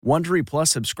Wondery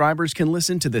Plus subscribers can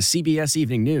listen to the CBS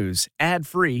Evening News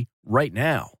ad-free right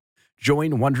now.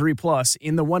 Join Wondery Plus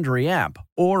in the Wondery app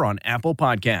or on Apple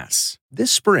Podcasts.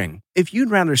 This spring, if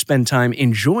you'd rather spend time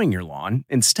enjoying your lawn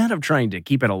instead of trying to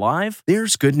keep it alive,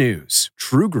 there's good news.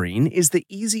 True Green is the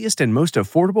easiest and most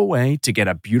affordable way to get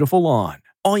a beautiful lawn.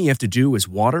 All you have to do is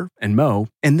water and mow,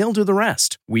 and they'll do the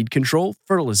rest. Weed control,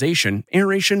 fertilization,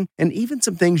 aeration, and even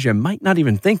some things you might not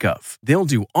even think of. They'll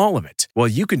do all of it, while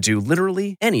you can do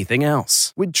literally anything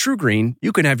else. With True Green,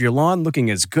 you can have your lawn looking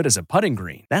as good as a putting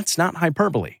green. That's not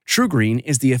hyperbole. True Green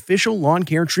is the official lawn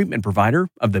care treatment provider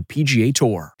of the PGA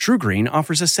Tour. True Green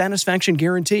offers a satisfaction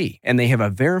guarantee, and they have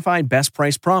a verified best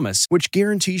price promise, which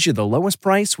guarantees you the lowest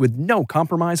price with no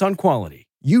compromise on quality.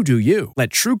 You do you. Let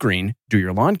True Green do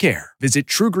your lawn care. Visit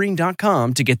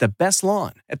truegreen.com to get the best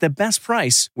lawn at the best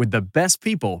price with the best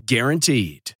people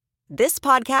guaranteed. This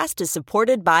podcast is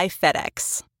supported by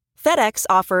FedEx. FedEx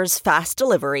offers fast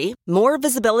delivery, more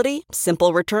visibility,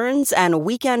 simple returns, and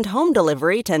weekend home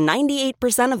delivery to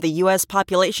 98% of the U.S.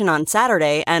 population on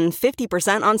Saturday and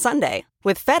 50% on Sunday.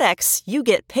 With FedEx, you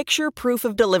get picture proof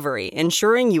of delivery,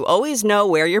 ensuring you always know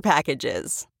where your package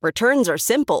is. Returns are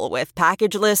simple with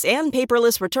packageless and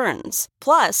paperless returns.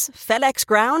 Plus, FedEx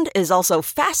Ground is also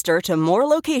faster to more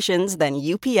locations than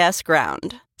UPS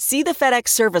Ground. See the FedEx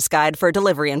service guide for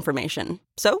delivery information.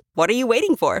 So, what are you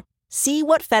waiting for? See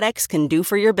what FedEx can do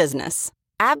for your business.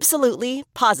 Absolutely,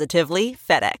 positively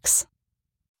FedEx.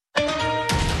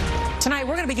 Tonight,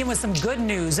 we're going to begin with some good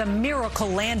news. A miracle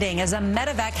landing as a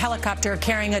medevac helicopter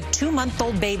carrying a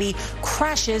 2-month-old baby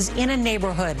crashes in a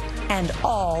neighborhood, and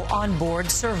all on board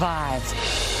survive.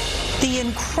 The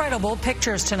incredible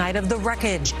pictures tonight of the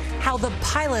wreckage, how the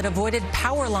pilot avoided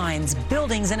power lines,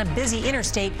 buildings, and a busy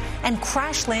interstate, and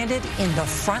crash landed in the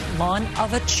front lawn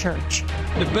of a church.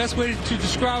 The best way to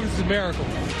describe it is a miracle.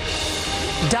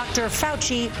 Dr.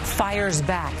 Fauci fires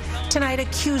back, tonight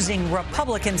accusing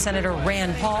Republican Senator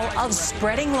Rand Paul of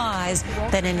spreading lies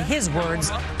that, in his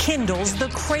words, kindles the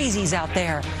crazies out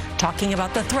there, talking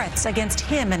about the threats against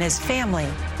him and his family.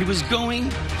 He was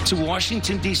going to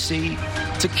Washington, D.C.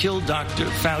 to kill Dr.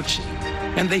 Fauci,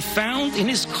 and they found in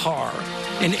his car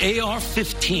an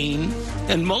AR-15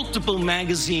 and multiple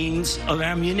magazines of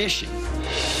ammunition.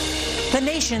 The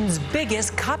nation's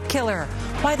biggest cop killer.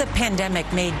 Why the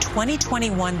pandemic made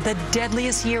 2021 the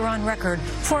deadliest year on record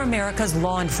for America's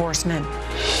law enforcement.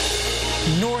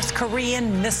 North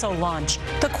Korean missile launch.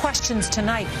 The questions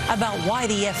tonight about why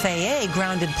the FAA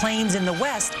grounded planes in the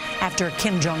West after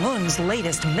Kim Jong-un's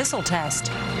latest missile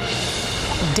test.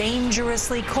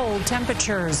 Dangerously cold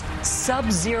temperatures,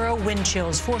 sub-zero wind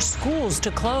chills for schools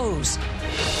to close.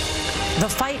 The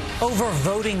fight over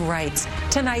voting rights.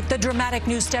 Tonight, the dramatic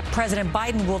new step President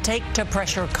Biden will take to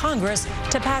pressure Congress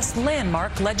to pass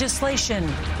landmark legislation.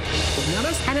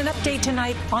 And an update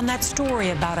tonight on that story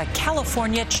about a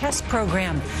California chess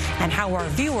program and how our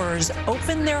viewers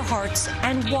open their hearts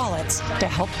and wallets to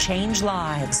help change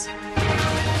lives.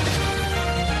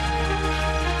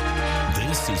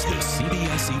 This is the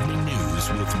CBS Evening News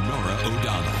with Norah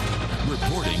O'Donnell,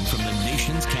 reporting from the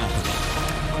nation's capital.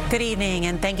 Good evening,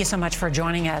 and thank you so much for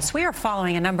joining us. We are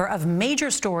following a number of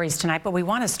major stories tonight, but we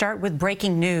want to start with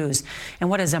breaking news and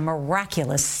what is a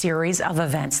miraculous series of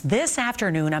events. This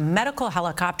afternoon, a medical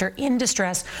helicopter in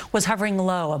distress was hovering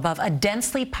low above a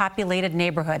densely populated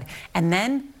neighborhood and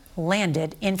then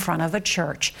landed in front of a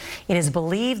church. It is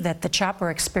believed that the chopper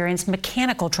experienced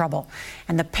mechanical trouble,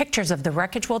 and the pictures of the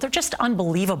wreckage, well, they're just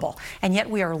unbelievable. And yet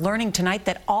we are learning tonight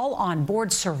that all on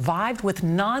board survived with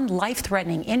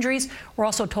non-life-threatening injuries. We're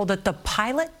also told that the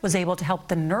pilot was able to help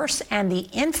the nurse and the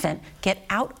infant get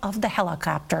out of the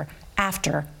helicopter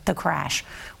after the crash.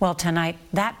 Well, tonight,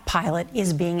 that pilot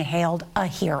is being hailed a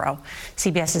hero.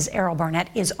 CBS's Errol Barnett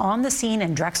is on the scene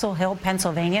in Drexel Hill,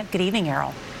 Pennsylvania. Good evening,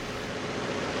 Errol.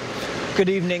 Good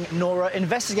evening, Nora.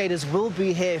 Investigators will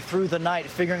be here through the night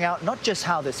figuring out not just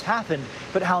how this happened,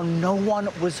 but how no one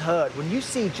was hurt. When you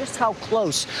see just how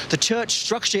close the church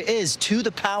structure is to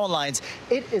the power lines,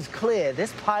 it is clear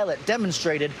this pilot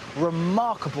demonstrated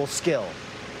remarkable skill.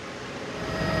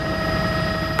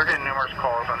 We're getting numerous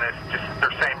calls on this.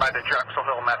 They're saying by the Drexel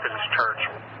Hill Methodist Church.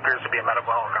 Appears to be a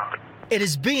medical helicopter. It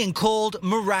is being called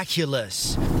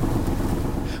miraculous.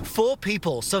 4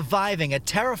 people surviving a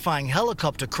terrifying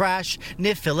helicopter crash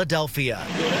near Philadelphia.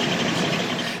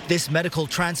 This medical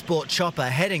transport chopper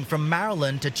heading from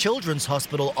Maryland to Children's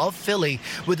Hospital of Philly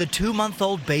with a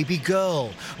 2-month-old baby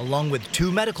girl, along with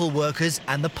 2 medical workers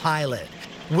and the pilot.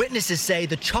 Witnesses say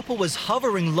the chopper was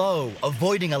hovering low,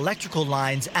 avoiding electrical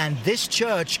lines and this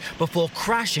church before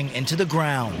crashing into the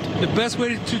ground. The best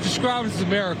way to describe it is a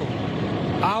miracle.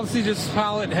 Obviously, this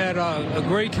pilot had a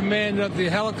great command of the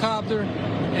helicopter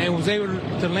and was able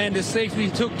to land it safely.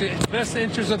 He took the best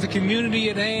interest of the community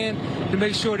at hand to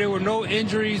make sure there were no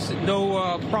injuries,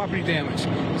 no property damage.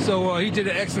 So he did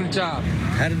an excellent job.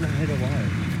 How did it hit a line?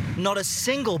 Not a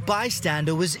single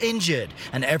bystander was injured,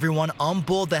 and everyone on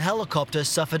board the helicopter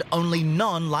suffered only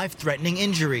non-life-threatening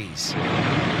injuries.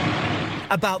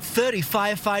 About 30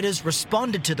 firefighters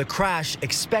responded to the crash,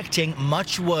 expecting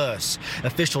much worse.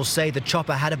 Officials say the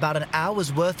chopper had about an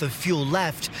hour's worth of fuel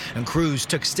left, and crews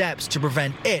took steps to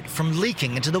prevent it from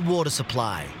leaking into the water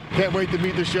supply. Can't wait to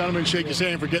meet this gentleman and shake his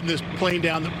hand for getting this plane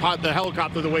down the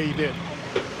helicopter the way he did.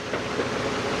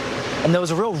 And there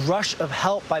was a real rush of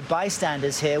help by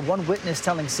bystanders here. One witness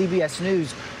telling CBS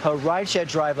News her rideshare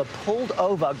driver pulled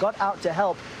over, got out to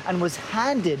help, and was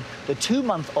handed the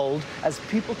 2-month-old as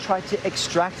people tried to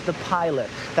extract the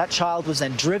pilot. That child was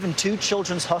then driven to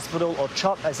Children's Hospital, or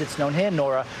CHOP as it's known here,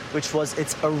 Norah, which was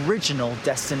its original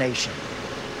destination.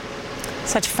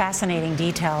 Such fascinating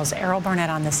details. Errol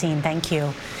Burnett on the scene. Thank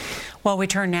you. Well, we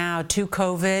turn now to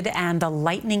COVID and the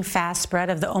lightning fast spread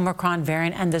of the Omicron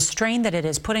variant and the strain that it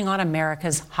is putting on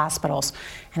America's hospitals.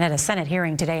 And at a Senate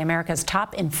hearing today, America's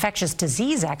top infectious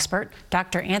disease expert,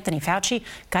 Dr. Anthony Fauci,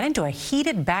 got into a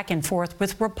heated back and forth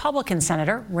with Republican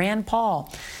Senator Rand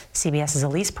Paul. CBS's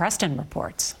Elise Preston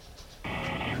reports.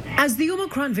 As the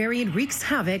Omicron variant wreaks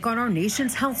havoc on our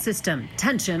nation's health system,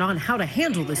 tension on how to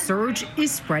handle the surge is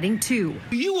spreading too.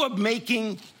 You are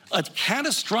making a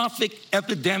catastrophic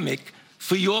epidemic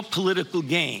for your political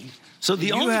gain. So the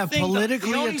you have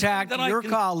politically attacked your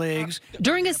colleagues.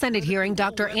 During a Senate hearing,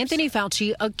 Dr. Anthony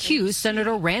Fauci accused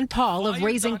Senator Rand Paul of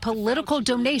raising political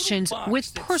donations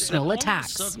with personal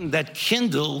attacks. That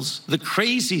kindles the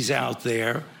crazies out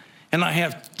there, and I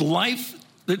have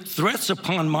threats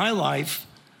upon my life,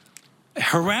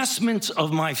 harassment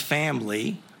of my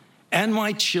family and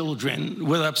my children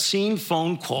with obscene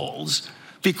phone calls,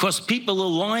 because people are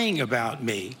lying about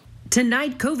me.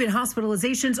 Tonight, COVID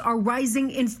hospitalizations are rising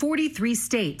in 43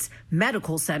 states.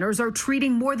 Medical centers are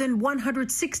treating more than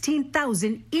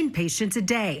 116,000 inpatients a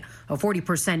day, a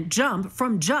 40% jump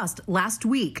from just last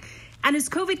week. And as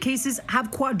COVID cases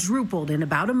have quadrupled in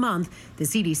about a month, the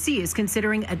CDC is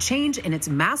considering a change in its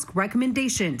mask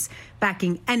recommendations,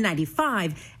 backing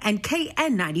N95 and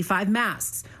KN95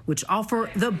 masks, which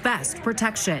offer the best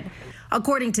protection.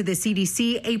 According to the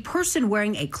CDC, a person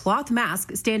wearing a cloth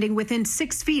mask standing within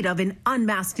 6 feet of an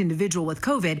unmasked individual with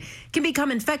COVID can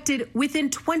become infected within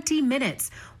 20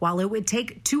 minutes, while it would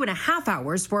take 2.5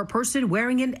 hours for a person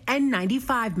wearing an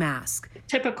N95 mask.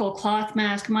 Typical cloth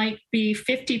mask might be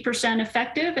 50%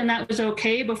 effective, and that was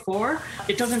okay before.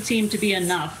 It doesn't seem to be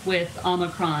enough with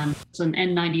Omicron. An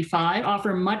N95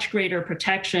 offer much greater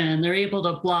protection. They're able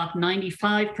to block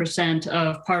 95%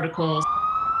 of particles.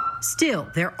 Still,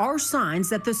 there are signs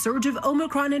that the surge of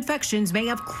Omicron infections may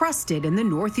have crested in the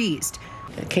Northeast.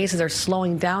 Cases are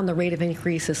slowing down. The rate of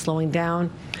increase is slowing down,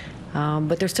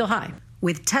 but they're still high.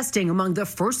 With testing among the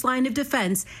first line of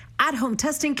defense, at-home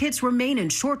testing kits remain in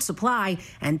short supply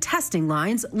and testing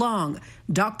lines long.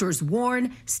 Doctors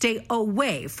warn, stay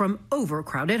away from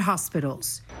overcrowded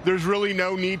hospitals. There's really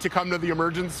no need to come to the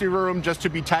emergency room just to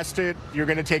be tested. You're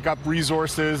going to take up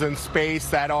resources and space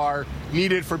that are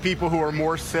needed for people who are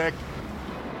more sick.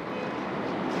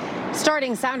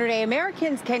 Starting Saturday,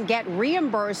 Americans can get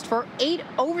reimbursed for 8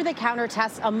 over-the-counter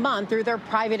tests a month through their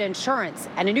private insurance.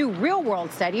 And a new real-world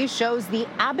study shows the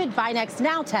Abbott Vinex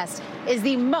Now test is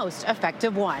the most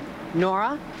effective one.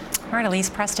 Norah? All right, Elise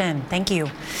Preston, thank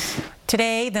you.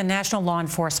 Today, the National Law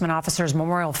Enforcement Officers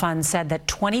Memorial Fund said that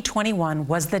 2021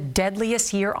 was the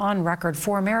deadliest year on record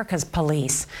for America's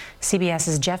police.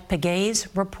 CBS's Jeff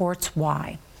Pegues reports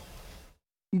why.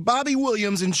 Bobby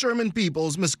Williams and Sherman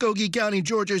Peoples, Muskogee County,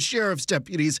 Georgia Sheriff's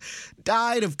deputies,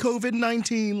 died of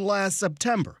COVID-19 last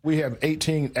September. We have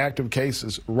 18 active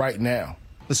cases right now.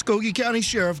 Muskogee County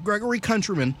Sheriff Gregory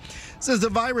Countryman says the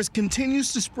virus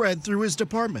continues to spread through his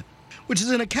department, which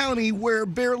is in a county where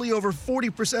barely over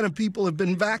 40% of people have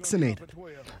been vaccinated.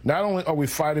 Not only are we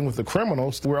fighting with the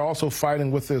criminals, we're also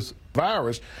fighting with this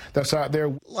virus that's out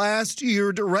there. Last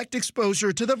year, direct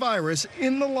exposure to the virus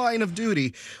in the line of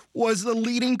duty was the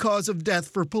leading cause of death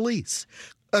for police.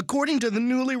 According to the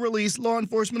newly released Law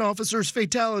Enforcement Officers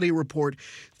Fatality Report,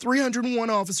 301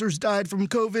 officers died from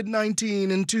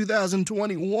COVID-19 in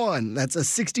 2021. That's a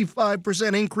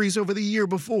 65% increase over the year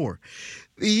before.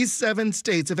 These 7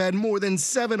 states have had more than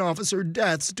 7 officer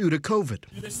deaths due to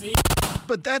COVID.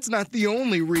 But that's not the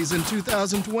only reason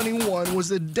 2021 was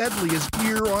the deadliest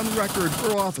year on record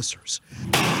for officers.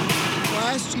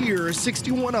 Last year,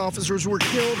 61 officers were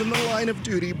killed in the line of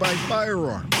duty by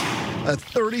firearms. a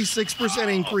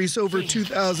 36% increase over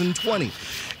 2020.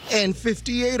 And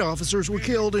 58 officers were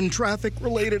killed in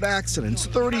traffic-related accidents,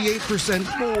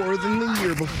 38% more than the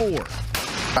year before.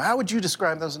 How would you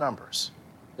describe those numbers?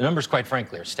 The numbers, quite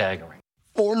frankly, are staggering.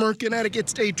 Former Connecticut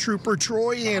State Trooper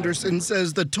Troy Anderson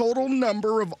says the total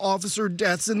number of officer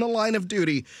deaths in the line of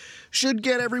duty should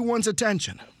get everyone's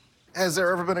attention. Has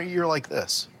there ever been a year like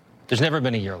this? There's never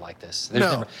been a year like this.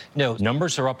 No,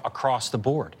 numbers are up across the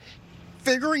board.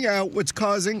 Figuring out what's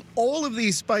causing all of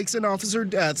these spikes in officer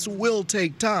deaths will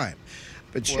take time.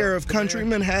 But Sheriff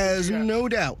Countryman has no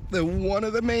doubt that one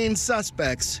of the main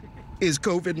suspects is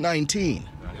COVID-19.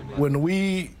 When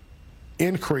we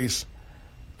increase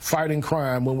fighting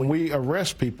crime, when we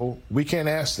arrest people, we can't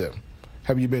ask them,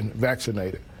 have you been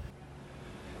vaccinated?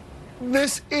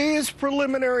 This is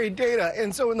preliminary data,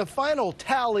 and so in the final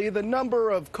tally, the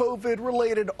number of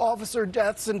COVID-related officer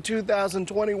deaths in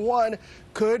 2021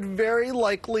 could very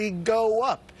likely go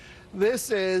up. This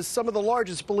is some of the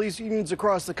largest police unions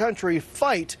across the country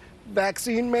fight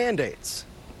vaccine mandates.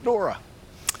 Norah.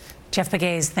 Jeff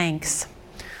Pegues, thanks.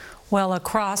 Well,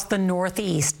 across the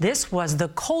Northeast, this was the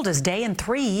coldest day in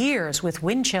 3 years, with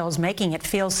wind chills making it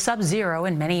feel sub-zero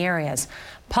in many areas.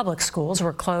 Public schools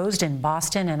were closed in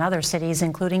Boston and other cities,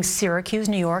 including Syracuse,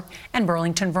 New York, and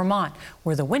Burlington, Vermont,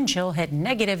 where the wind chill hit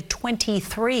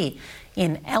 -23.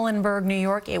 In Ellenburg, New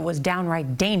York, it was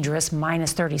downright dangerous,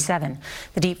 -37.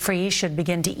 The deep freeze should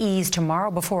begin to ease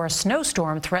tomorrow before a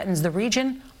snowstorm threatens the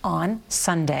region on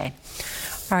Sunday.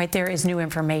 All right, there is new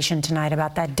information tonight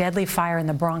about that deadly fire in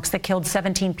the Bronx that killed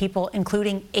 17 people,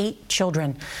 including 8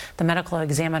 children. The medical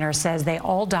examiner says they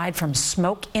all died from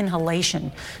smoke inhalation.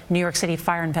 New York City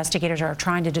fire investigators are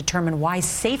trying to determine why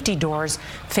safety doors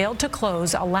failed to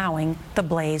close, allowing the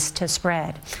blaze to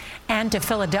spread. And to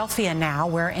Philadelphia now,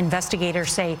 where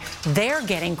investigators say they're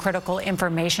getting critical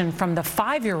information from the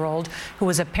 5-year-old who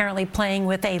was apparently playing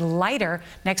with a lighter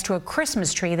next to a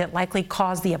Christmas tree that likely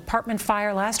caused the apartment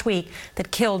fire last week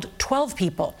that killed 12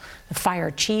 people. The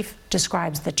fire chief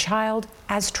describes the child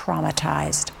as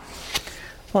traumatized.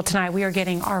 Well, tonight we are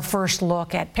getting our first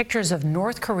look at pictures of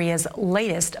North Korea's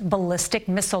latest ballistic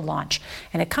missile launch.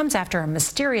 And it comes after a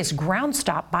mysterious ground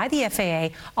stop by the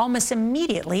FAA almost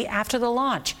immediately after the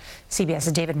launch.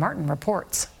 CBS's David Martin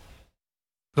reports.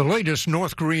 The latest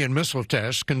North Korean missile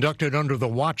test, conducted under the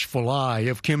watchful eye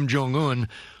of Kim Jong-un,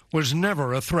 was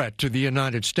never a threat to the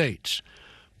United States.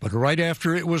 But right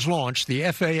after it was launched, the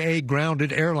FAA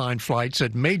grounded airline flights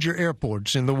at major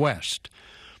airports in the West,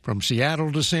 from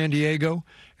Seattle to San Diego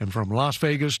and from Las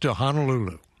Vegas to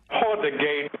Honolulu. Hold the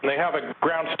gate. They have a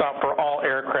ground stop for all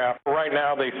aircraft. Right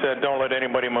now, they said don't let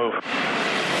anybody move.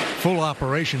 Full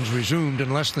operations resumed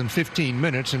in less than 15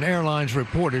 minutes, and airlines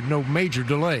reported no major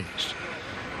delays.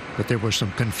 But there were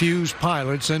some confused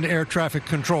pilots and air traffic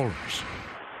controllers.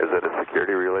 Is it a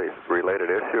security-related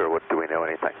issue, or what, do we know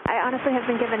anything? I honestly have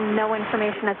been given no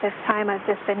information at this time. I've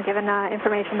just been given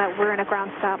information that we're in a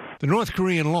ground stop. The North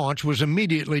Korean launch was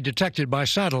immediately detected by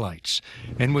satellites,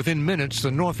 and within minutes,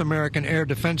 the North American Air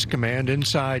Defense Command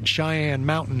inside Cheyenne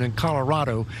Mountain in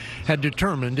Colorado had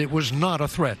determined it was not a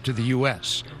threat to the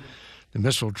U.S. The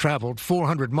missile traveled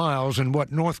 400 miles in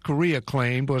what North Korea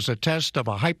claimed was a test of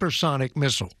a hypersonic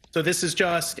missile. So this is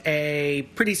just a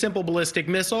pretty simple ballistic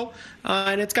missile,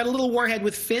 and it's got a little warhead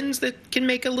with fins that can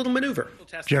make a little maneuver.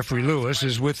 Jeffrey Lewis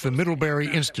is with the Middlebury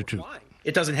Institute.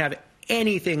 It doesn't have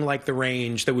anything like the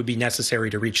range that would be necessary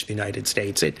to reach the United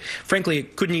States. Frankly,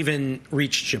 it couldn't even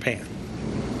reach Japan.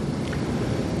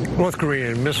 North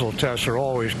Korean missile tests are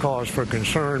always cause for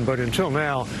concern, but until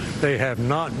now, they have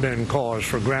not been cause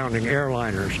for grounding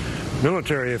airliners.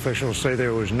 Military officials say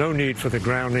there was no need for the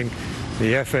grounding.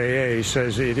 The FAA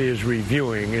says it is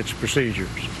reviewing its procedures.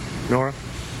 Norah?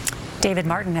 David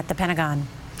Martin at the Pentagon.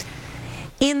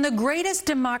 In the greatest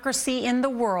democracy in the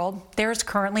world, there's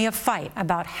currently a fight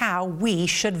about how we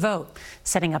should vote,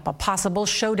 setting up a possible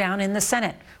showdown in the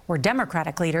Senate, where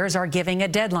Democratic leaders are giving a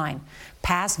deadline.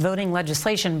 Pass voting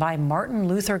legislation by Martin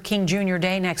Luther King Jr.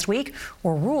 Day next week,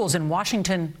 or rules in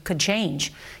Washington could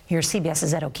change. Here's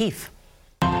CBS's Ed O'Keefe.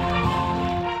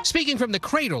 Speaking from the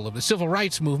cradle of the civil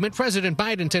rights movement, President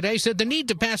Biden today said the need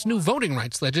to pass new voting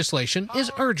rights legislation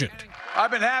is urgent.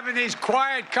 I've been having these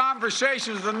quiet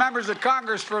conversations with the members of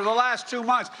Congress for the last 2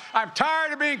 months. I'm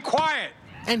tired of being quiet.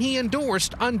 And he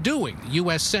endorsed undoing the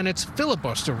U.S. Senate's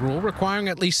filibuster rule requiring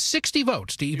at least 60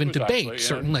 votes to even debate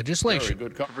certain legislation.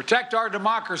 To protect our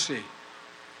democracy,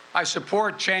 I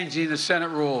support changing the Senate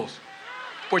rules,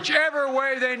 whichever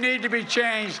way they need to be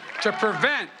changed to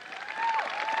prevent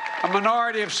a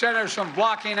minority of senators from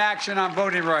blocking action on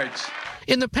voting rights.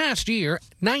 In the past year,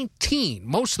 19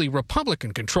 mostly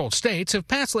Republican-controlled states have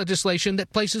passed legislation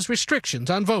that places restrictions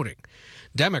on voting.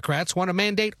 Democrats want to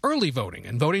mandate early voting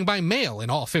and voting by mail in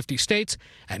all 50 states,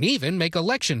 and even make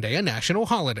Election Day a national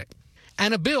holiday.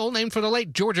 And a bill named for the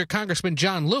late Georgia Congressman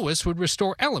John Lewis would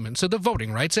restore elements of the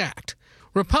Voting Rights Act.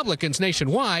 Republicans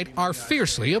nationwide are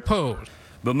fiercely opposed.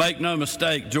 But make no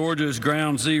mistake, Georgia is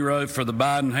ground zero for the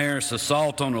Biden-Harris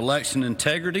assault on election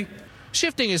integrity.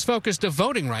 Shifting his focus to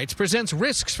voting rights presents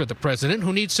risks for the president,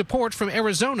 who needs support from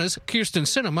Arizona's Kyrsten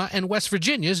Sinema and West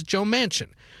Virginia's Joe Manchin.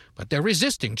 But they're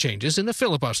resisting changes in the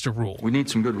filibuster rule. We need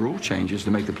some good rule changes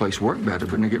to make the place work better,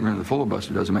 but getting rid of the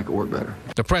filibuster doesn't make it work better.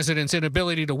 The president's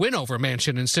inability to win over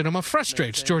Manchin and Sinema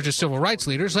frustrates Georgia's civil rights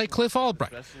leaders like Cliff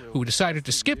Albright, who decided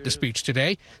to skip the speech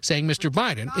today, saying Mr.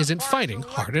 Biden isn't fighting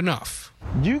hard enough.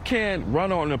 You can't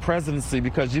run on the presidency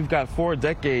because you've got 4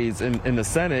 decades in the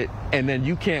Senate, and then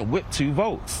you can't whip 2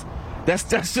 votes.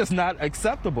 That's just not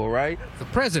acceptable, right? The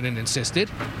president insisted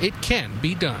it can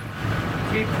be done.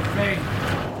 Keep the faith.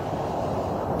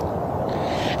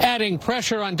 Adding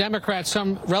pressure on Democrats,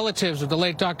 some relatives of the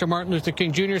late Dr. Martin Luther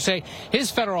King Jr. say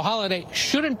his federal holiday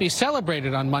shouldn't be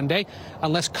celebrated on Monday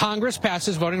unless Congress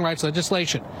passes voting rights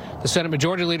legislation. The Senate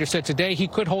Majority Leader said today he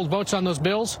could hold votes on those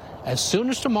bills as soon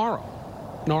as tomorrow.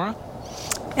 Norah?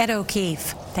 Ed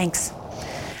O'Keefe, thanks.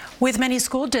 With many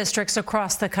school districts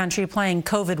across the country playing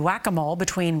COVID whack-a-mole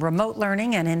between remote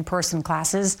learning and in-person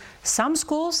classes, some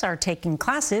schools are taking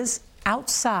classes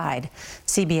outside.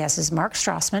 CBS's Mark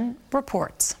Strassman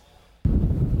reports.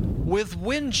 With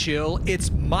wind chill,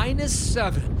 it's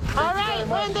 -7. All right,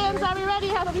 wind dams, are we ready?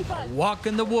 That'll be fun. Walk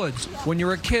in the woods when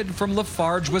you're a kid from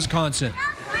Lafarge, Wisconsin.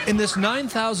 In this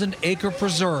 9,000-acre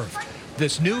preserve,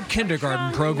 this new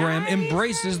kindergarten program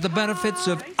embraces the benefits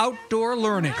of outdoor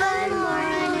learning. Good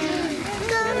morning.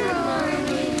 Good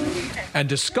morning. And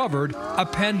discovered a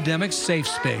pandemic-safe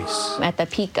space. At the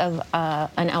peak of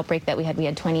an outbreak that we had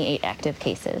 28 active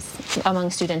cases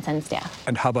among students and staff.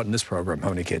 And how about in this program? How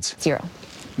many kids? 0.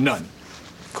 None.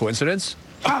 Coincidence?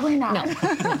 Probably not.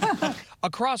 No.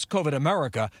 Across COVID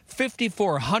America,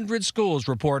 5,400 schools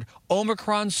report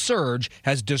Omicron's surge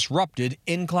has disrupted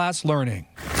in-class learning.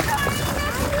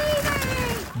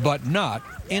 But not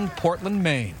in Portland,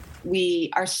 Maine. We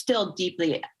are still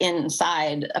deeply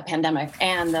inside a pandemic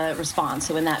and the response.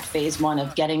 So in that phase 1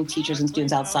 of getting teachers and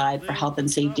students outside for health and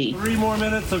safety. 3 more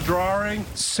minutes of drawing.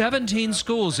 17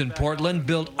 schools in Portland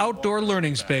built outdoor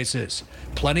learning spaces,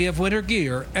 plenty of winter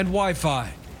gear and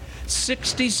Wi-Fi.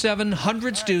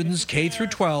 6,700 students K through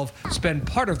 12 spend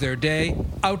part of their day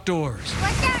outdoors.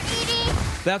 What's that, Edie?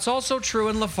 That's also true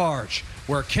in Lafarge,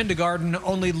 where kindergarten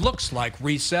only looks like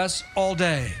recess all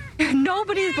day.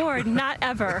 Nobody's bored, not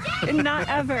ever, not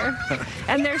ever.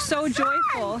 And they're so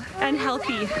joyful and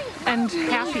healthy and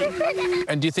happy.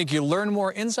 And do you think you learn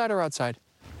more inside or outside?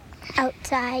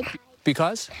 Outside.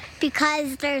 Because?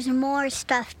 Because there's more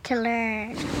stuff to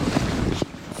learn.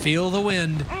 Feel the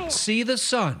wind, see the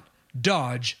sun,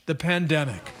 dodge the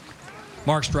pandemic.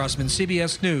 Mark Strassman,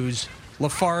 CBS News,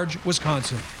 Lafarge,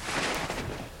 Wisconsin.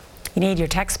 You need your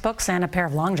textbooks and a pair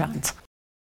of long johns.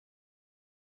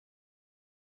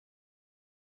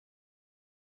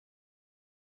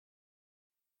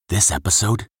 This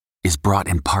episode is brought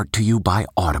in part to you by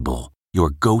Audible, your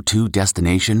go-to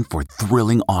destination for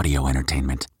thrilling audio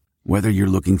entertainment. Whether you're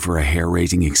looking for a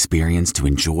hair-raising experience to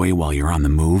enjoy while you're on the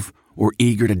move, or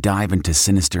eager to dive into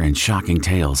sinister and shocking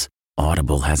tales,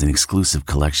 Audible has an exclusive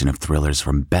collection of thrillers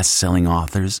from best-selling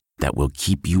authors that will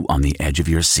keep you on the edge of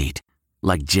your seat.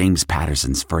 Like James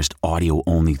Patterson's first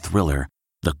audio-only thriller,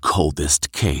 The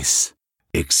Coldest Case.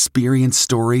 Experience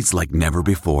stories like never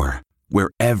before, where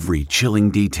every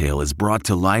chilling detail is brought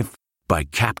to life by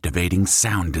captivating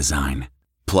sound design.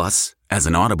 Plus, as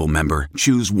an Audible member,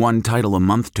 choose one title a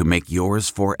month to make yours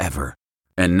forever.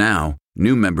 And now,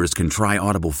 new members can try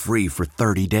Audible free for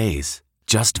 30 days.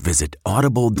 Just visit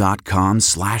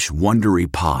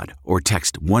audible.com/WonderyPod or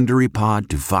text WonderyPod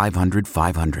to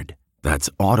 500-500.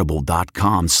 That's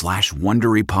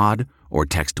audible.com/WonderyPod or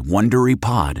text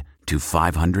WonderyPod to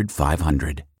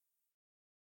 500-500.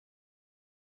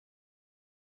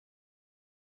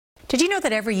 Did you know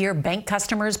that every year bank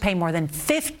customers pay more than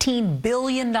 $15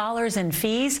 billion in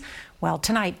fees? Well,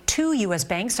 tonight, 2 U.S.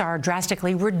 banks are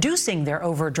drastically reducing their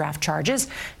overdraft charges.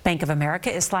 Bank of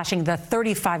America is slashing the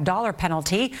 $35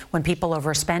 penalty when people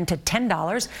overspend to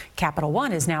 $10. Capital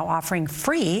One is now offering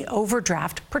free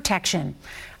overdraft protection.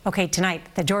 Okay, tonight,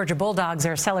 the Georgia Bulldogs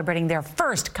are celebrating their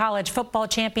first college football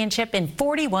championship in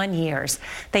 41 years.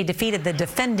 They defeated the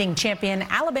defending champion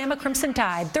Alabama Crimson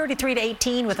Tide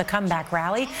 33-18 with a comeback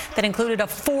rally that included a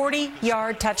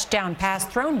 40-yard touchdown pass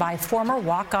thrown by former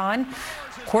walk-on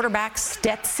quarterback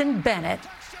Stetson Bennett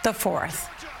IV.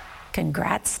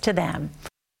 Congrats to them.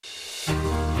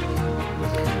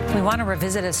 We want to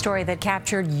revisit a story that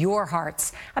captured your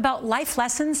hearts about life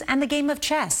lessons and the game of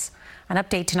chess. An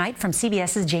update tonight from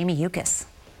CBS's Jamie Yukas.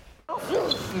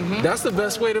 That's the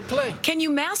best way to play. Can you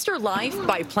master life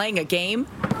by playing a game?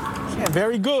 Yeah,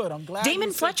 very good. I'm glad.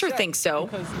 Damon Fletcher thinks so.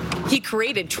 He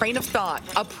created Train of Thought,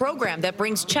 a program that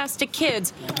brings chess to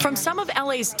kids from some of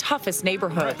LA's toughest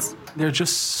neighborhoods. There are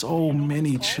just so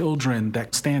many children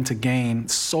that stand to gain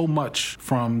so much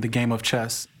from the game of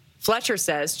chess. Fletcher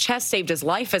says chess saved his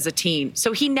life as a teen,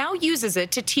 so he now uses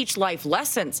it to teach life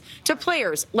lessons to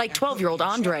players like 12-year-old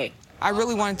Andre. I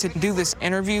really wanted to do this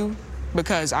interview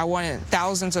because I wanted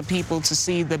thousands of people to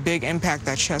see the big impact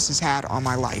that chess has had on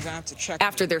my life.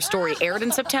 After their story aired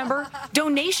in September,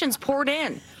 donations poured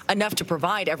in, enough to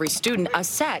provide every student a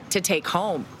set to take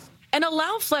home and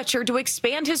allow Fletcher to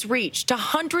expand his reach to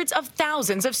hundreds of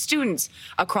thousands of students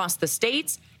across the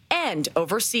states and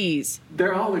overseas.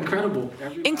 They're all incredible.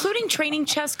 Including training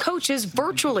chess coaches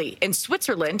virtually in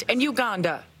Switzerland and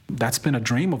Uganda. That's been a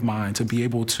dream of mine, to be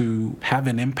able to have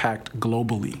an impact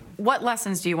globally. What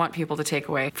lessons do you want people to take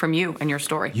away from you and your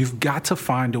story? You've got to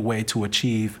find a way to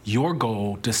achieve your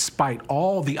goal despite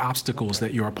all the obstacles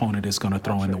that your opponent is going to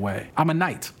throw in the way. I'm a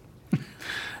knight.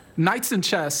 Knights in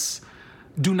chess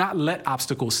do not let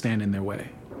obstacles stand in their way,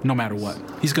 no matter what.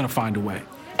 He's going to find a way.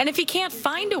 And if he can't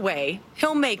find a way,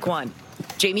 he'll make one.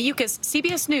 Jamie Yukas,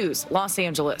 CBS News, Los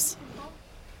Angeles.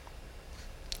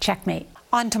 Checkmate.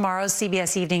 On tomorrow's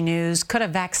CBS Evening News, could a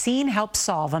vaccine help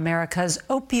solve America's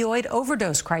opioid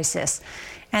overdose crisis?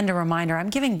 And a reminder, I'm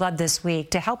giving blood this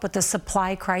week to help with the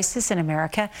supply crisis in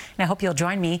America, and I hope you'll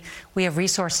join me. We have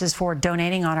resources for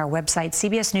donating on our website,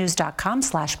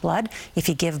 cbsnews.com/blood. If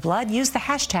you give blood, use the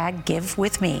hashtag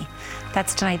 #GiveWithMe.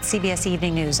 That's tonight's CBS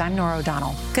Evening News. I'm Norah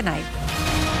O'Donnell. Good night.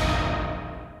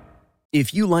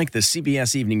 If you like the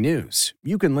CBS Evening News,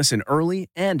 you can listen early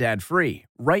and ad-free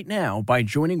right now by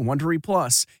joining Wondery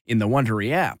Plus in the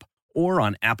Wondery app or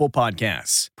on Apple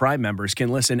Podcasts. Prime members can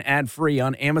listen ad-free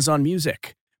on Amazon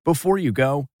Music. Before you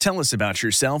go, tell us about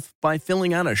yourself by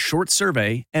filling out a short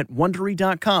survey at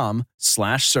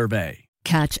Wondery.com/survey.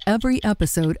 Catch every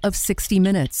episode of 60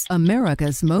 Minutes,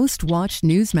 America's most watched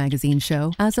news magazine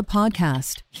show, as a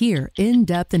podcast. Hear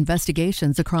in-depth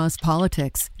investigations across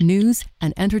politics, news,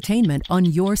 and entertainment on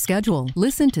your schedule.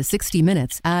 Listen to 60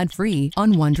 Minutes ad-free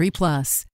on Wondery Plus.